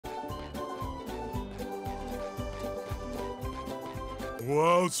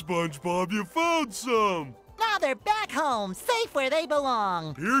Wow, SpongeBob, you found some! Now they're back home, safe where they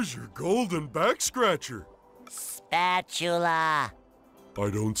belong. Here's your golden back scratcher. Spatula. I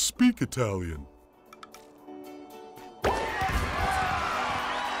don't speak Italian.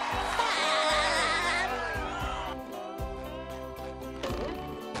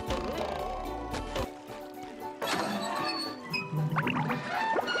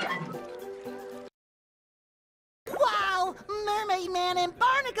 Wow! Mermaid Man and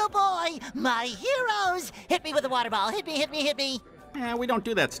Barnacle Boy! My heroes! Hit me with a water ball. Hit me, hit me, hit me. Yeah, we don't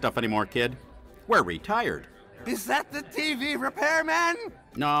do that stuff anymore, kid. We're retired. Is that the TV repairman?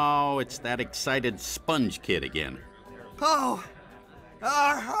 No, it's that excited sponge kid again. Oh,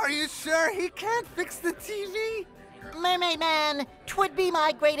 are you sure he can't fix the TV? Mermaid Man, 'twould be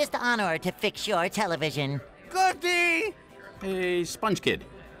my greatest honor to fix your television. Goody! Hey, sponge kid,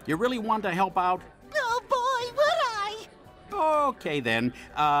 you really want to help out? Oh boy, would I! Okay then,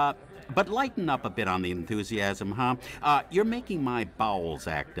 but lighten up a bit on the enthusiasm, huh? You're making my bowels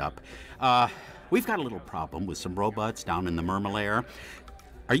act up. We've got a little problem with some robots down in the Mermalair.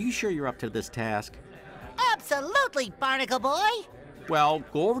 Are you sure you're up to this task? Absolutely, Barnacle Boy! Well,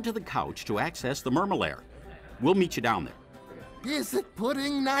 go over to the couch to access the Mermalair. We'll meet you down there. Is it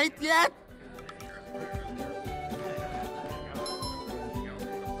pudding night yet?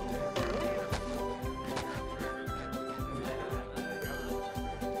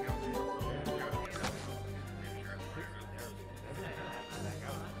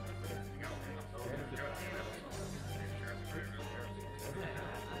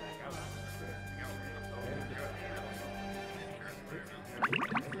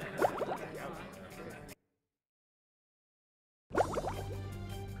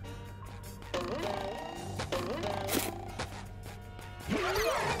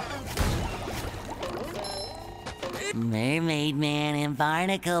 Mermaid Man and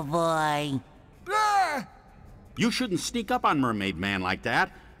Barnacle Boy. You shouldn't sneak up on Mermaid Man like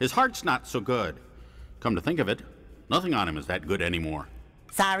that. His heart's not so good. Come to think of it, nothing on him is that good anymore.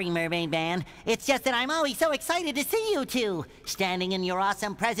 Sorry, Mermaid Man. It's just that I'm always so excited to see you two. Standing in your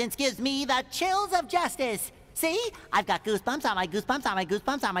awesome presence gives me the chills of justice. See? I've got goosebumps on my goosebumps on my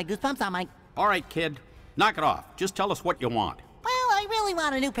goosebumps on my goosebumps on my... All right, kid, knock it off. Just tell us what you want. Well, I really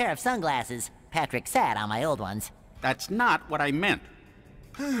want a new pair of sunglasses. Patrick sat on my old ones. That's not what I meant.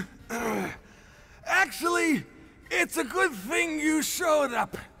 Actually, it's a good thing you showed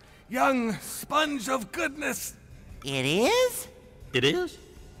up, young sponge of goodness. It is? It is?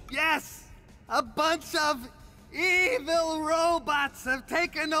 Yes! A bunch of evil robots have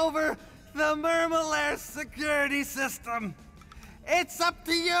taken over the Mermalair security system. It's up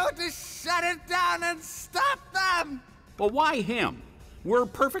to you to shut it down and stop them! Well, why him? We're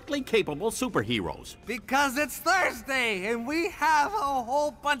perfectly capable superheroes. Because it's Thursday and we have a whole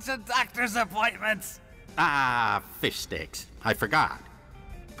bunch of doctor's appointments. Ah, fish sticks. I forgot.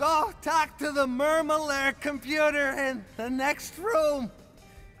 Go talk to the Mermalair computer in the next room.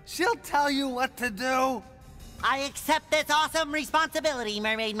 She'll tell you what to do. I accept this awesome responsibility,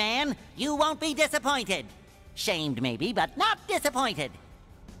 Mermaid Man. You won't be disappointed. Shamed, maybe, but not disappointed.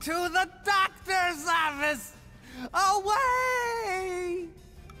 To the doctor's office! Away!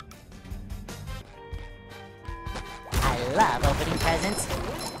 I love opening presents.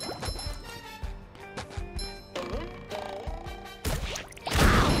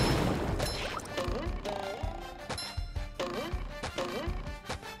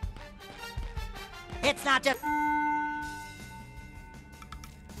 It's not just...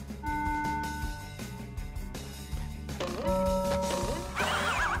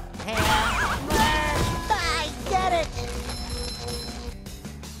 I get it!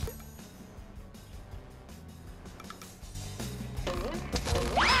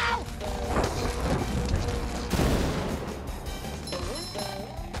 Ow!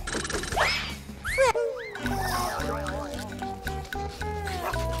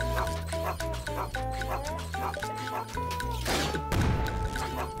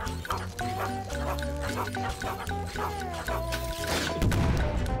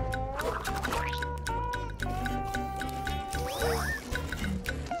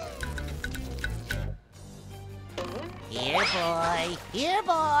 Here, boy. Here,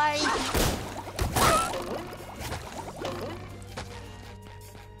 boy.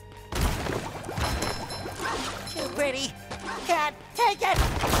 Too pretty. Can't take it.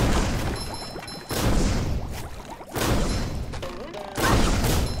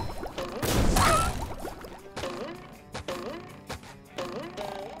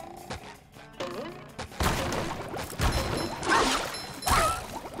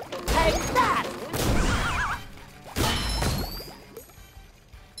 Take that.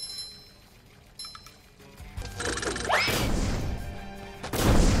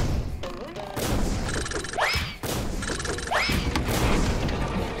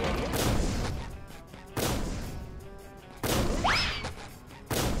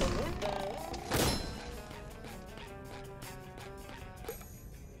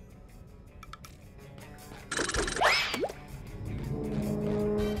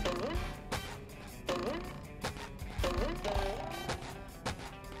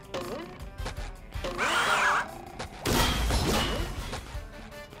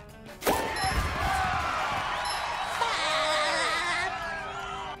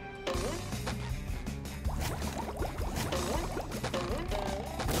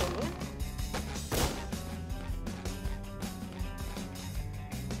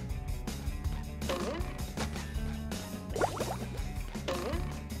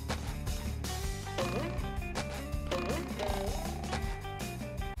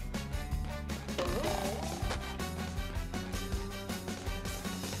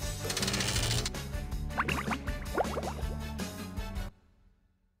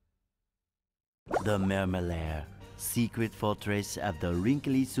 The Mermalair, secret fortress of the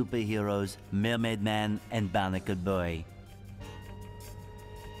wrinkly superheroes Mermaid Man and Barnacle Boy.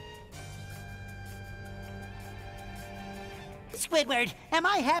 Squidward, am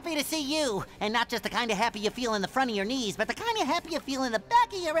I happy to see you? And not just the kind of happy you feel in the front of your knees, but the kind of happy you feel in the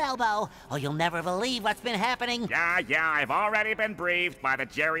back of your elbow. Oh, you'll never believe what's been happening. Yeah, I've already been briefed by the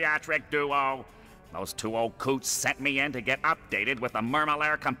geriatric duo. Those two old coots sent me in to get updated with the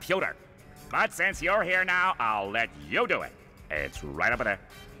Mermalair computer. But since you're here now, I'll let you do it. It's right over there.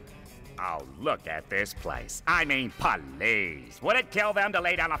 Oh, look at this place. I mean, please. Would it kill them to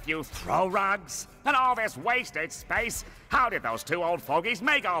lay down a few throw rugs? And all this wasted space? How did those two old fogies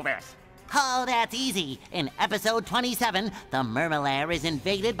make all this? Oh, that's easy. In episode 27, the Mermalair is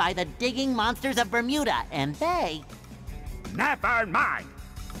invaded by the digging monsters of Bermuda, and they... Never mind.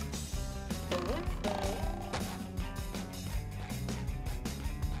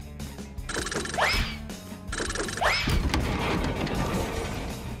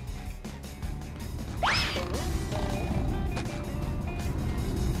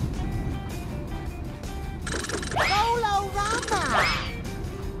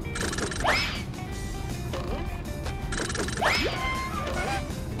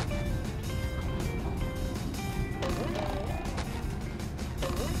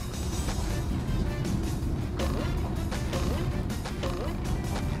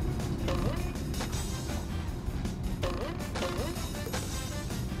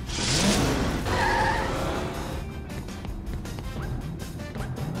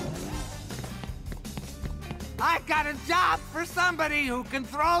 I got a job for somebody who can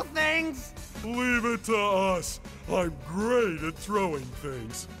throw things. Leave it to us. I'm great at throwing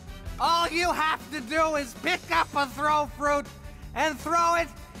things. All you have to do is pick up a throw fruit and throw it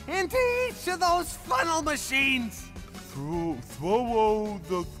into each of those funnel machines. Throw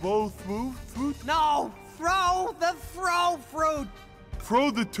the fruit? No, throw the throw fruit.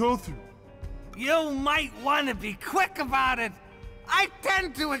 Throw the tofu. You might want to be quick about it. I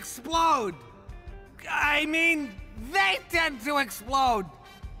tend to explode. I mean, they tend to explode.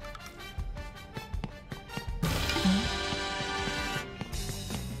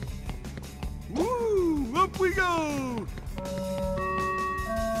 Woo! Up we go!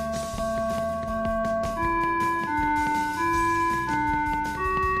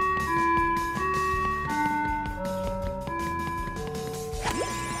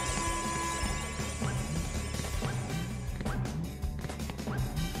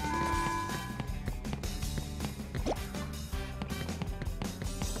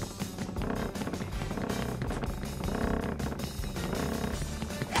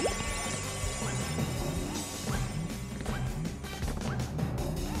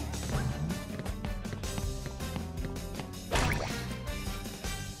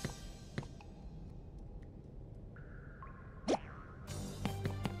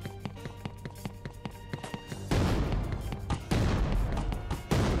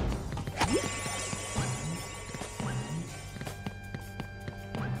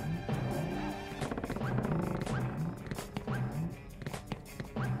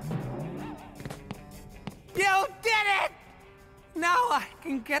 You did it! Now I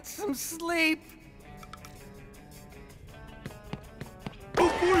can get some sleep. Oh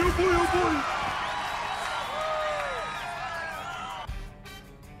boy, oh boy, oh boy!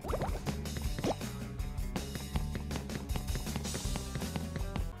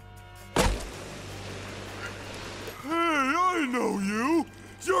 Hey, I know you!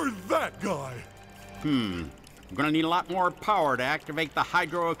 You're that guy! I'm gonna need a lot more power to activate the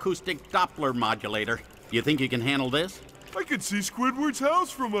hydroacoustic Doppler modulator. You think you can handle this? I can see Squidward's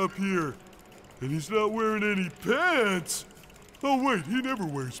house from up here. And he's not wearing any pants. Oh wait, he never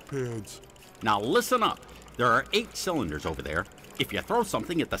wears pants. Now listen up. There are 8 cylinders over there. If you throw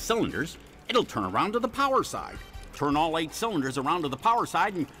something at the cylinders, it'll turn around to the power side. Turn all 8 cylinders around to the power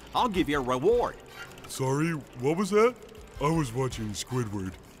side and I'll give you a reward. Sorry, what was that? I was watching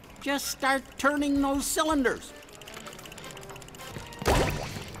Squidward. Just start turning those cylinders.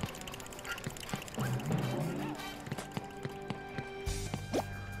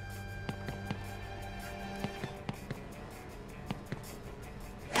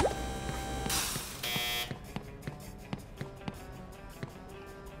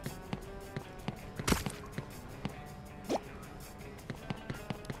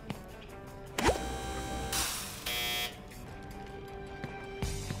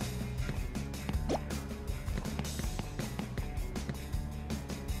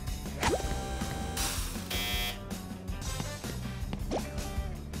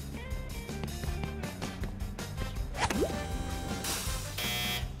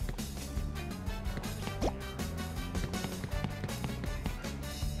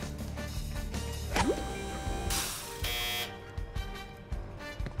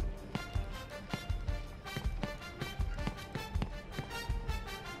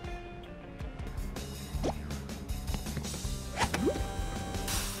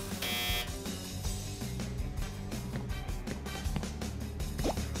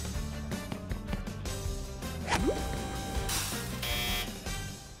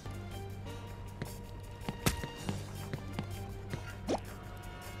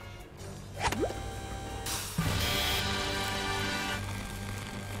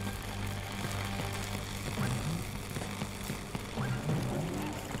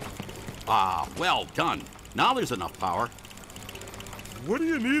 Ah, well done. Now there's enough power. What do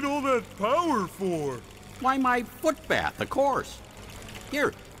you need all that power for? Why, my foot bath, of course.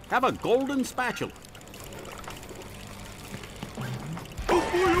 Here, have a golden spatula. Oh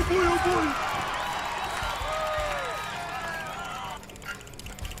boy, oh boy, oh boy!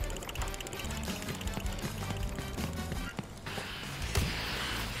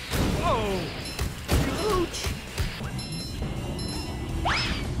 Whoa! Ouch!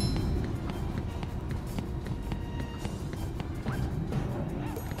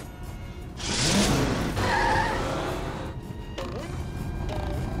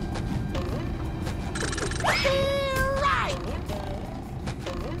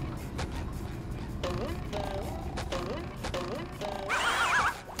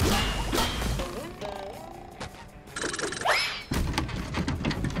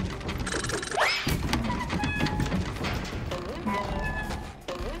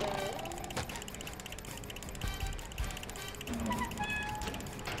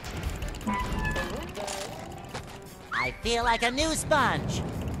 I feel like a new sponge.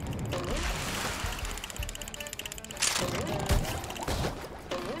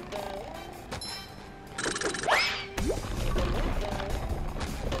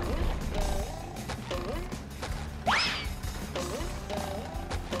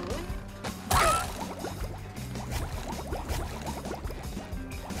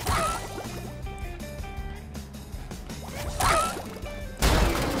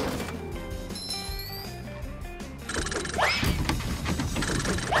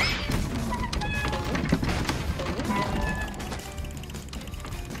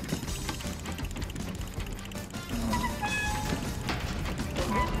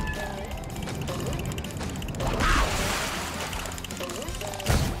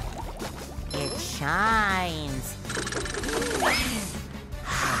 Shines.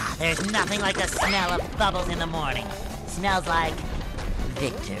 There's nothing like the smell of bubbles in the morning. Smells like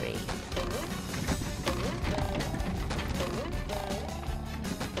victory.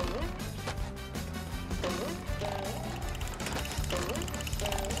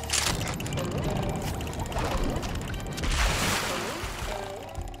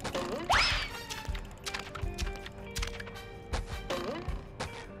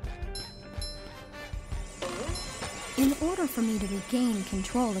 In order for me to regain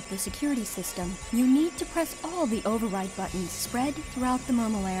control of the security system, you need to press all the override buttons spread throughout the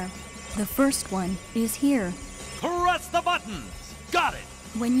Mermalair. The first one is here. Press the buttons! Got it!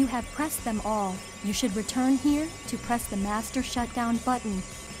 When you have pressed them all, you should return here to press the master shutdown button.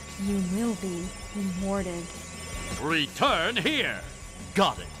 You will be rewarded. Return here!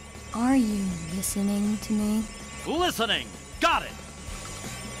 Got it! Are you listening to me? Listening! Got it!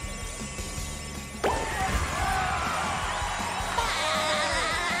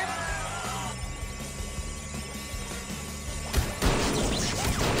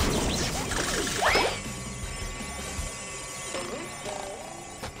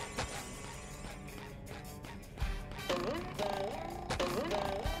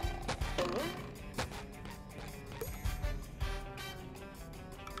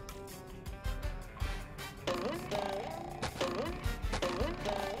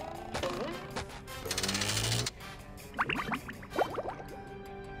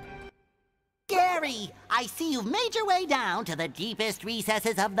 Gary, I see you've made your way down to the deepest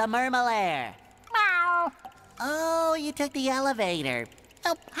recesses of the Mermalair. Meow. Oh, you took the elevator.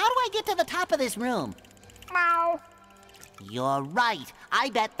 Oh, how do I get to the top of this room? Meow. You're right. I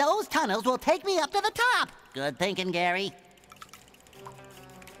bet those tunnels will take me up to the top. Good thinking, Gary.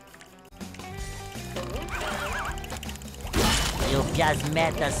 You've just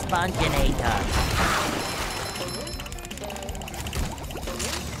met the Sponginator.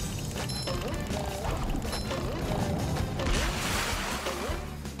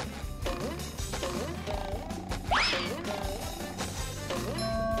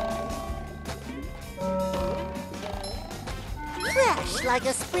 Fresh like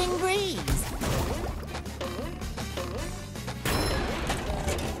a spring breeze.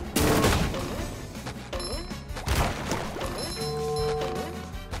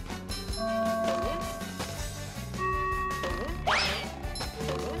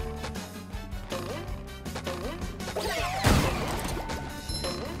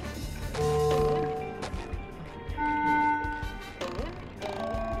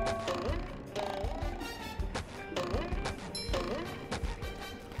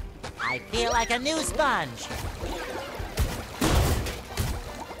 I feel like a new sponge.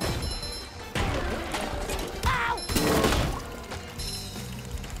 Ow!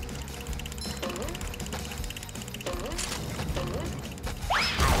 I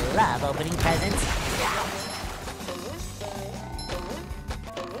love opening presents.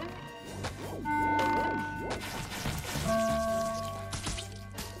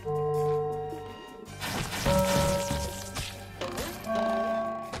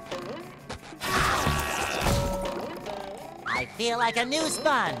 I feel like a new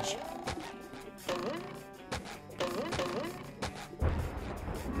sponge.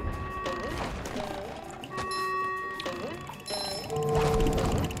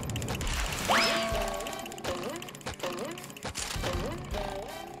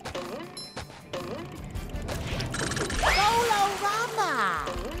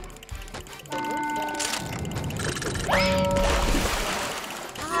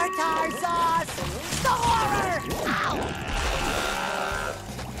 Tartar sauce! Score! Ow!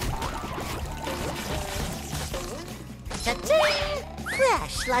 Cha-ching!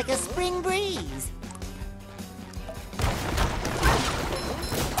 Fresh like a spring breeze.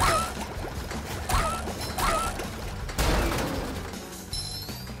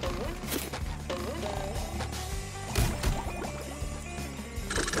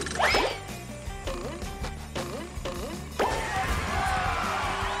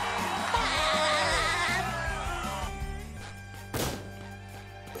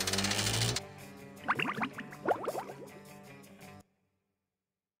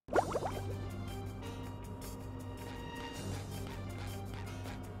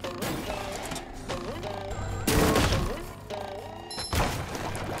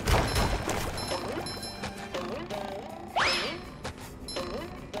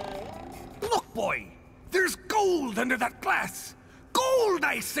 Boy, there's gold under that glass. Gold,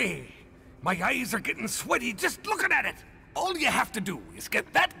 I say. My eyes are getting sweaty just looking at it. All you have to do is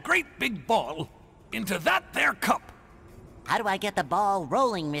get that great big ball into that there cup. How do I get the ball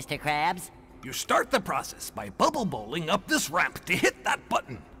rolling, Mr. Krabs? You start the process by bubble bowling up this ramp to hit that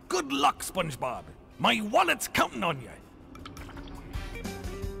button. Good luck, SpongeBob. My wallet's counting on you.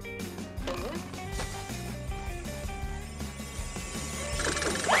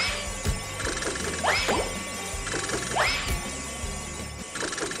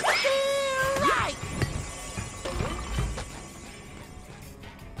 Right!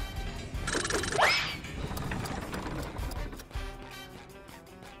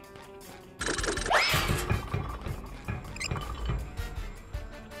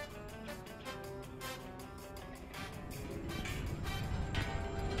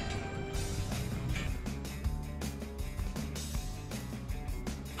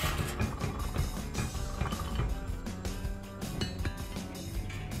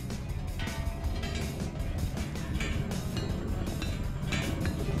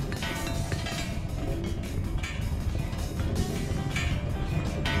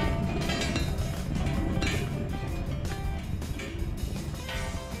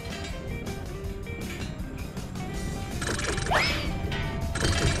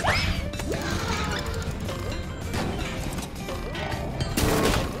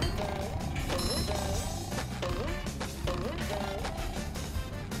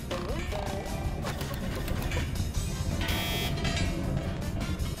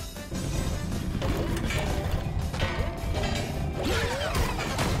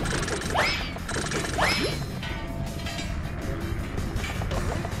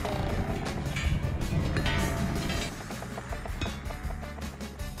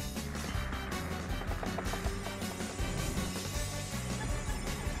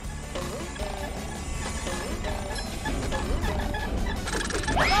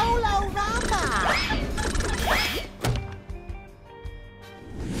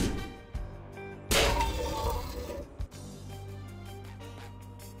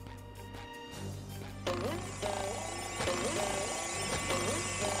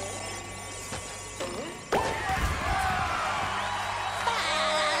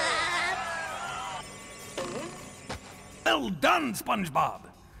 Well done, SpongeBob.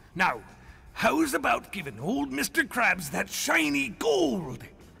 Now, how's about giving old Mr. Krabs that shiny gold?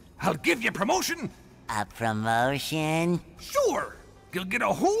 I'll give you promotion. A promotion? Sure. You'll get a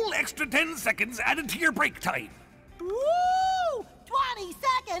whole extra 10 seconds added to your break time. Woo!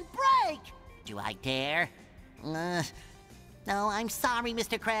 20-second break! Do I dare? No, I'm sorry,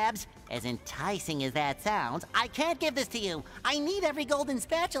 Mr. Krabs. As enticing as that sounds, I can't give this to you. I need every golden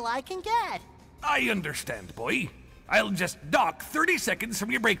spatula I can get. I understand, boy. I'll just dock 30 seconds from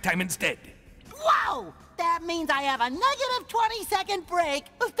your break time instead. Whoa! That means I have a negative 20-second break.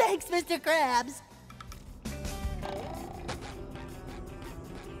 Thanks, Mr. Krabs.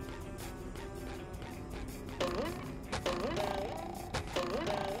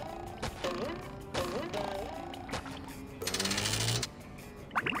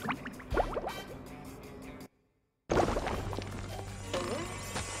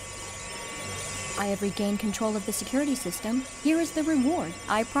 I have regained control of the security system. Here is the reward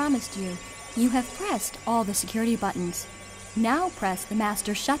I promised you. You have pressed all the security buttons. Now press the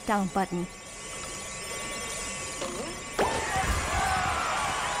master shutdown button.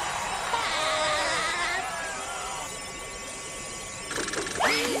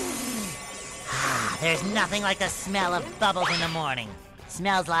 There's nothing like the smell of bubbles in the morning.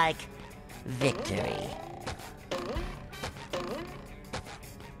 Smells like victory.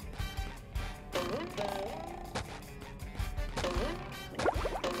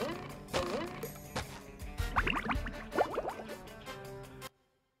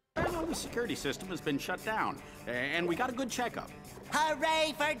 Well, the security system has been shut down, and we got a good checkup.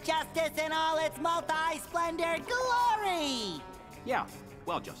 Hooray for justice in all its multi-splendor glory! Yeah,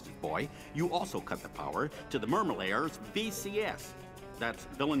 well, Justice Boy, you also cut the power to the Mermalair's VCS. That's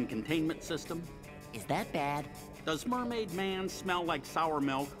Villain Containment System. Is that bad? Does Mermaid Man smell like sour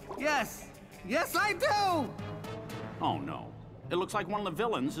milk? Yes! Yes, I do! Oh, no. It looks like one of the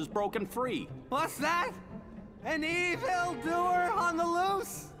villains is broken free. What's that? An evil doer on the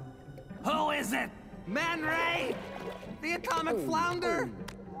loose? Who is it? Man Ray? The atomic flounder?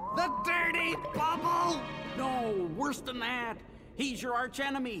 The dirty bubble? No, worse than that. He's your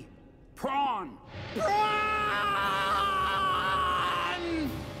archenemy, Prawn. Run!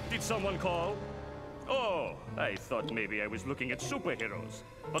 Did someone call? Oh, I thought maybe I was looking at superheroes.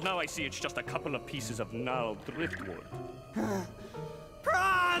 But now I see it's just a couple of pieces of gnarled driftwood.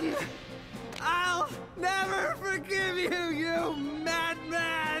 Prawn! I'll never forgive you, you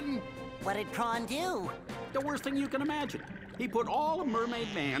madman! What did Prawn do? The worst thing you can imagine. He put all of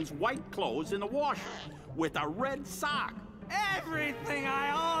Mermaid Man's white clothes in the washer with a red sock. Everything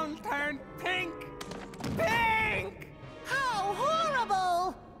I own turned pink! Pink! How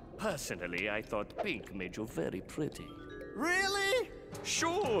horrible! Personally, I thought pink made you very pretty. Really?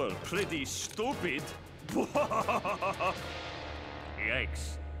 Sure, pretty stupid.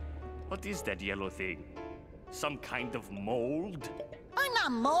 Yikes. What is that yellow thing? Some kind of mold? I'm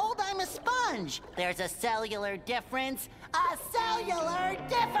not mold, I'm a sponge. There's a cellular difference. A cellular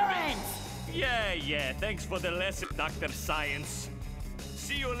difference! Yeah, thanks for the lesson, Dr. Science.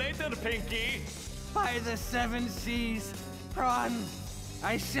 See you later, Pinky. By the 7 seas, Prawn,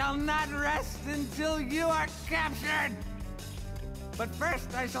 I shall not rest until you are captured! But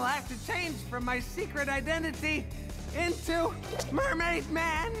first, I shall have to change from my secret identity into Mermaid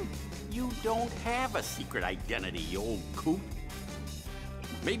Man! You don't have a secret identity, you old coot.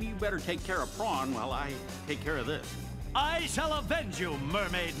 Maybe you better take care of Prawn while I take care of this. I shall avenge you,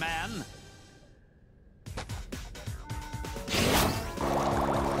 Mermaid Man!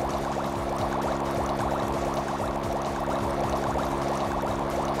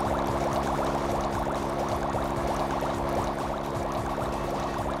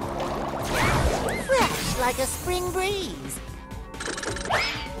 Fresh like a spring breeze.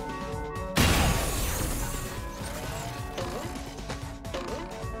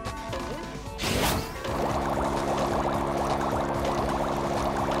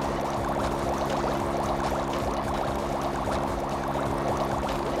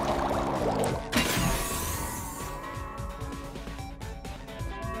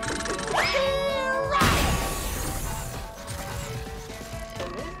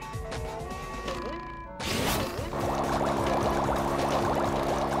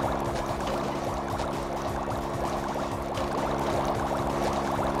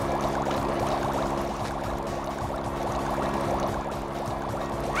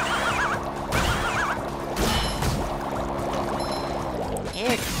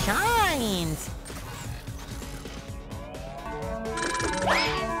 It shines!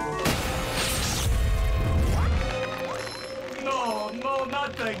 No,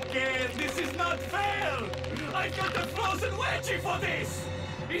 not again. This is not fair. I got a frozen wedgie for this.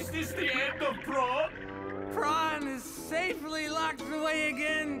 Is this the end of Prawn? Prawn is safely locked away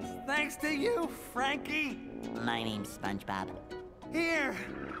again, thanks to you, Frankie. My name's SpongeBob. Here,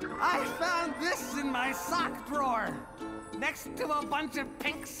 I found this in my sock drawer, next to a bunch of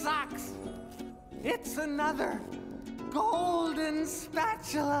pink socks. It's another golden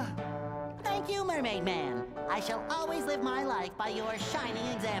spatula. Thank you, Mermaid Man. I shall always live my life by your shining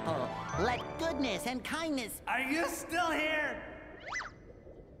example. Let goodness and kindness... Are you still here?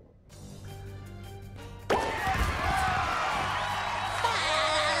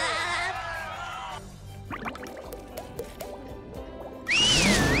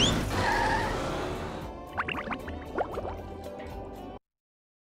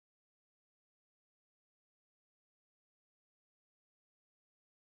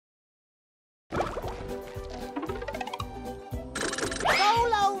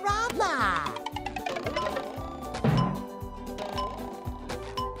 Solo Rama!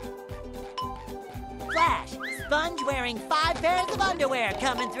 flash! Sponge wearing 5 pairs of underwear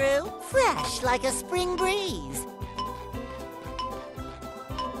coming through, fresh like a spring breeze.